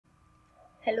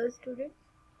Hello students,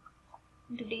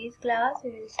 in today's class we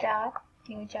will start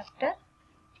new chapter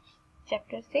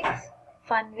 6,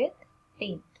 Fun with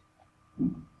Paint.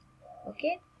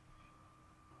 Okay,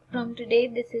 from today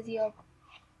this is your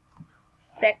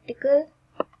practical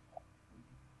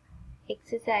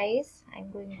exercise.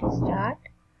 I'm going to start.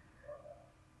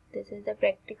 This is the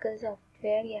practical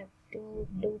software. You have to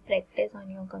do practice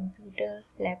on your computer,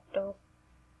 laptop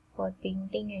for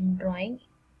painting and drawing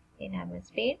in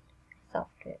MS Paint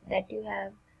software that you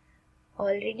have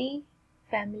already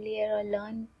familiar or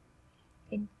learned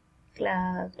in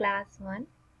class 1.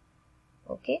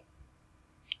 Okay,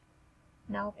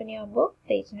 now open your book,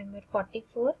 page number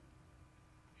 44,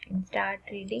 and start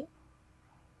reading.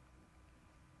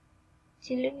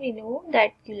 Children, we know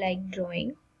that you like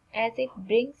drawing as it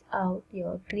brings out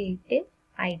your creative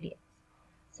ideas.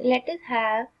 So let us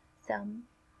have some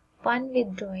fun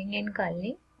with drawing and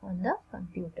coloring on the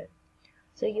computer.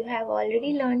 So you have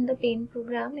already learned the paint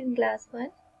program in class 1.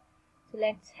 So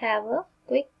let's have a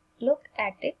quick look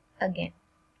at it again.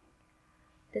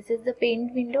 This is the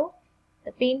paint window.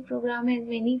 The paint program has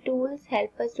many tools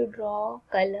help us to draw,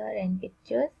 color and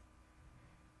pictures.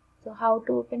 So how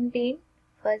to open paint?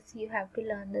 First you have to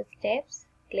learn the steps.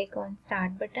 Click on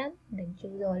start button, then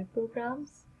choose all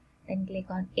programs, then click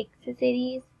on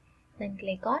accessories, then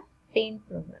click on paint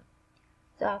program.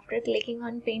 So after clicking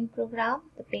on paint program,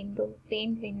 the paint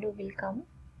window will come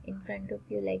in front of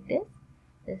you like this.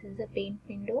 This is the paint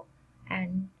window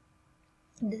and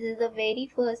this is the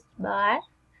very first bar.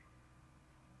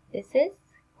 This is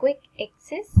quick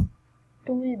access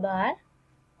toolbar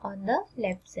on the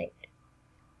left side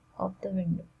of the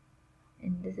window,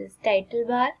 and this is title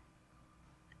bar,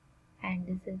 and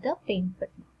this is the paint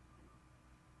button.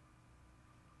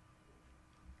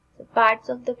 So parts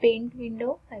of the paint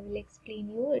window I will explain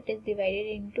you. It is divided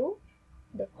into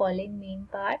the following main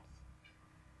parts.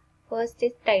 First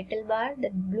is title bar, the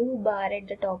blue bar at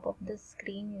the top of the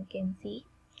screen. You can see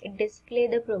it display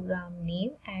the program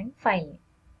name and file name.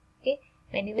 Okay,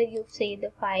 whenever you say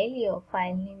the file, your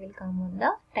file name will come on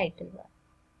the title bar.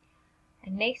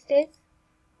 And next is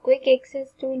quick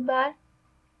access toolbar.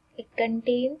 It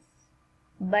contains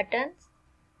buttons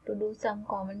to do some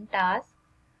common tasks.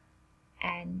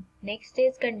 And next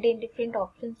is contain different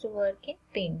options to work in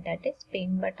paint, that is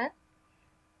paint button.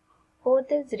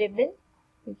 Fourth is ribbon.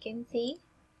 You can see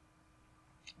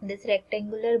this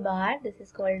rectangular bar. This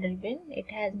is called ribbon. It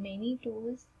has many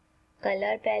tools,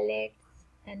 color palettes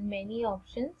and many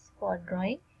options for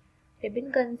drawing.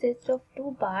 Ribbon consists of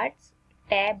two parts,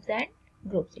 tabs and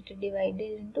groups. It is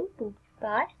divided into two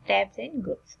parts, tabs and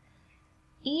groups.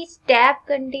 Each tab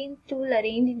contains tools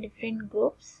arranged in different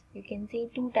groups. You can see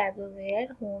two tabs over here,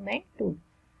 home and tool.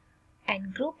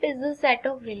 And group is the set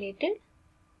of related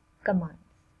commands.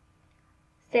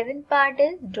 Seventh part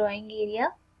is drawing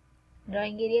area.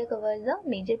 Drawing area covers the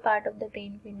major part of the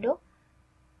paint window.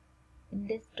 In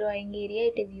this drawing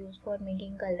area, it is used for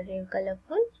making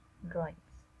colorful drawings.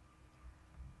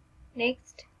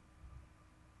 Next,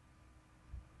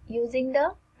 using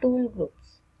the tool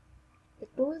groups. The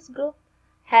tools group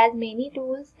has many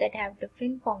tools that have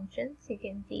different functions. You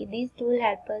can see these tools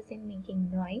help us in making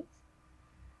drawings.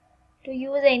 To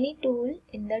use any tool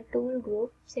in the tool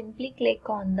group, simply click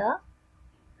on the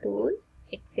tool.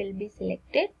 It will be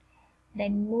selected.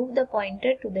 Then move the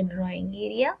pointer to the drawing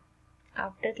area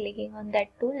after clicking on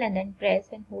that tool, and then press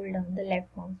and hold down the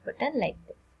left mouse button like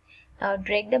this. Now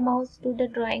drag the mouse to the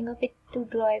drawing of it to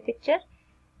draw a picture.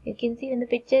 You can see when the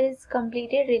picture is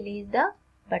completed, release the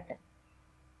button.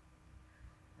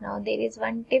 Now there is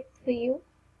one tip for you.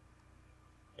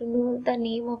 To know the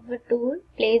name of the tool,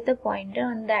 place the pointer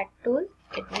on that tool.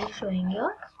 It will be showing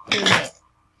your tool name.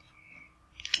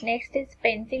 Next is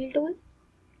pencil tool.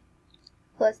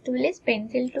 First tool is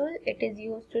pencil tool. It is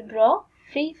used to draw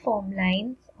free form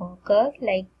lines or curves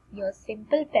like your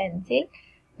simple pencil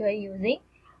you are using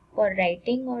for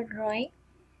writing or drawing.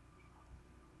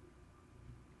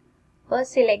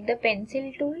 First select the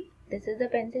pencil tool. This is the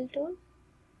pencil tool.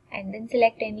 And then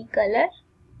select any color.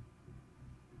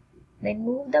 Then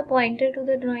move the pointer to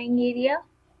the drawing area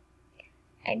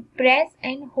and press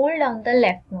and hold down the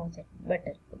left mouse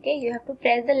button. Okay, you have to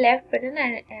press the left button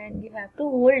and you have to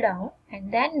hold down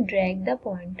and then drag the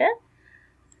pointer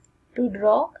to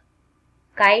draw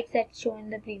kites that shown in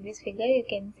the previous figure. You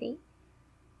can see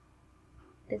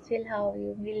this will how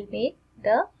you will make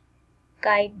the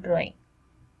kite drawing.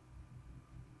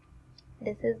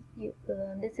 This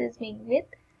is made with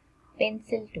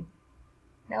pencil tool.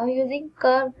 Now using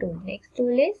curve tool. Next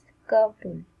tool is curve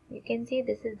tool. You can see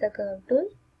this is the curve tool.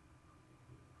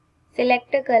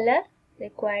 Select a color.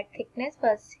 required thickness.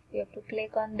 First you have to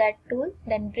click on that tool,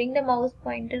 then bring the mouse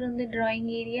pointer on the drawing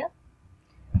area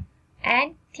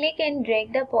and click and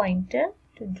drag the pointer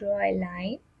to draw a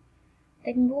line.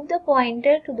 Then move the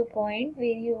pointer to the point where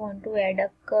you want to add a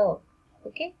curve.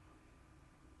 Okay.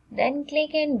 Then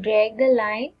click and drag the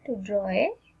line to draw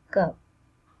a curve.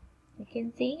 You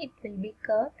can see it will be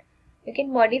curved. You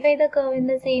can modify the curve in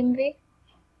the same way.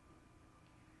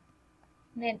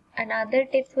 Then another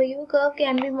tip for you, curve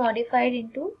can be modified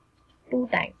into 2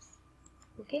 times.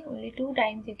 Okay, only 2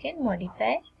 times you can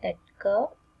modify that curve.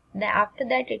 Then after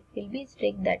that it will be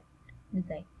strict, that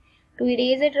design. To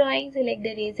erase a drawing, select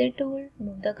the eraser tool,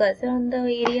 move the cursor on the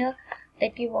area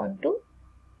that you want to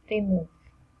remove.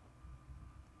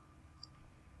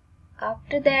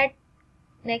 After that,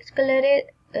 next color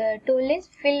tool is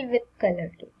fill with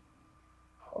color tool.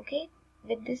 Okay,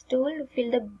 with this tool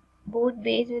fill the board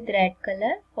base with red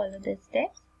color. Follow the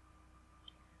steps.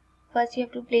 First you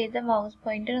have to place the mouse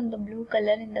pointer on the blue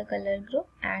color in the color group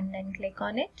and then click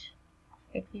on it.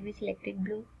 It will be selected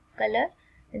blue color.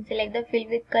 Then select the fill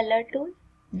with color tool.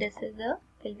 This is the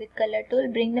fill with color tool.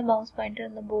 Bring the mouse pointer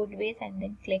on the board base and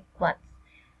then click once.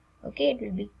 Okay, it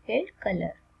will be filled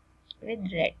color with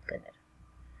red color.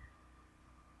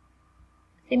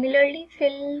 Similarly,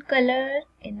 fill color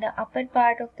in the upper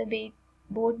part of the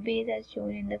board base as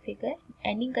shown in the figure.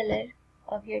 Any color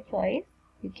of your choice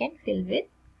you can fill with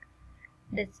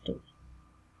this tool.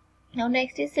 Now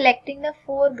next is selecting the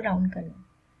foreground color.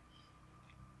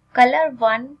 Color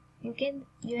 1, you can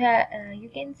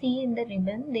see in the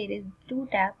ribbon there is 2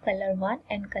 tabs, color 1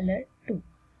 and color 2.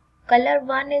 Color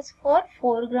 1 is for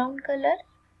foreground color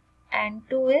and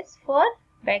 2 is for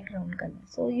background color.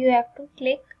 So you have to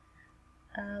click,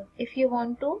 if you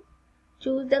want to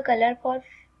choose the color for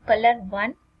color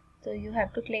 1, so you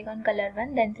have to click on color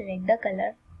 1, then select the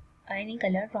color, any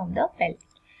color from the palette.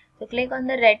 So click on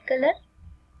the red color,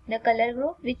 the color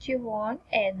group which you want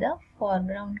as the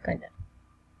foreground color.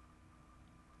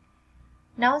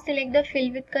 Now select the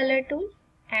fill with color tool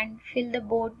and fill the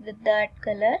board with that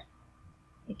color.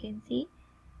 You can see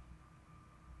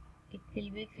it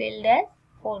will be filled as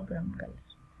foreground color.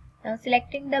 Now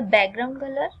selecting the background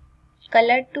color,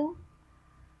 color 2,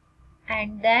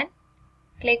 and then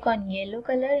click on yellow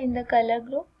color in the color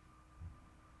group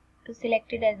to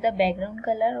select it as the background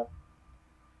color.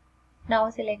 Now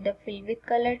select the fill with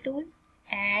color tool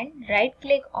and right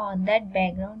click on that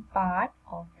background part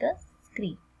of the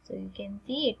screen. So you can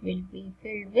see it will be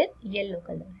filled with yellow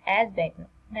color as background.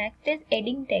 Next is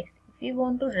adding text. If you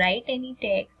want to write any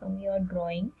text on your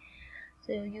drawing,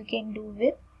 so you can do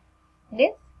with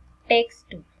this text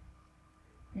tool.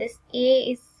 This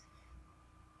A is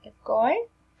called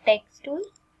text tool.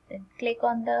 Then click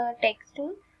on the text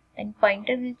tool, then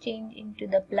pointer will change into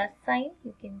the plus sign,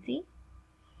 you can see.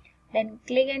 Then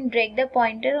click and drag the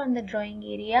pointer on the drawing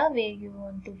area where you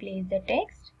want to place the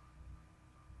text.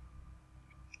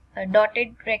 A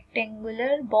dotted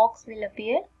rectangular box will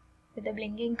appear with a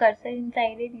blinking cursor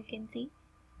inside it, you can see.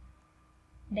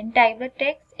 Then type the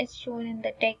text as shown in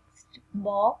the text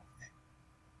box,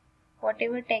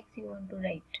 whatever text you want to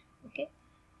write. Okay.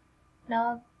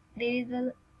 Now there is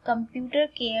a computer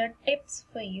care tips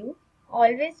for you.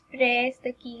 Always press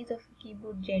the keys of the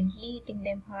keyboard gently. Hitting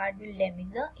them hard will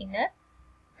damage the inner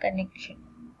connection.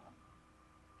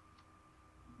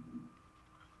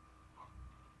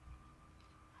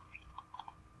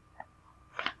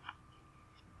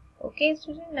 Okay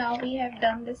students, now we have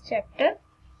done this chapter.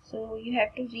 So you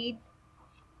have to read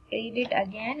it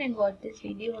again and watch this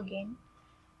video again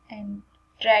and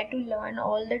try to learn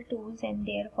all the tools and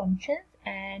their functions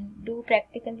and do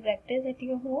practical practice at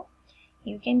your home.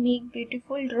 You can make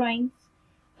beautiful drawings.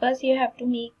 First you have to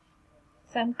make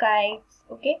some kites,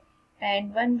 okay,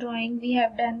 and one drawing we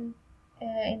have done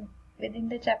within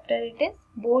the chapter, it is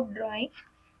board drawing,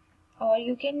 or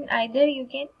you can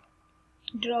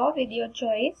draw with your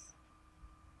choice.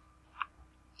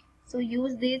 So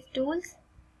use these tools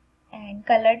and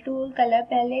color tool, color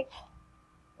palette,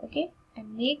 okay,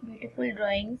 and make beautiful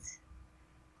drawings.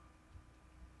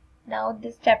 Now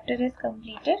this chapter is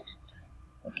completed.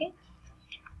 Okay,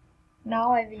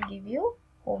 now I will give you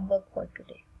homework for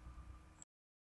today.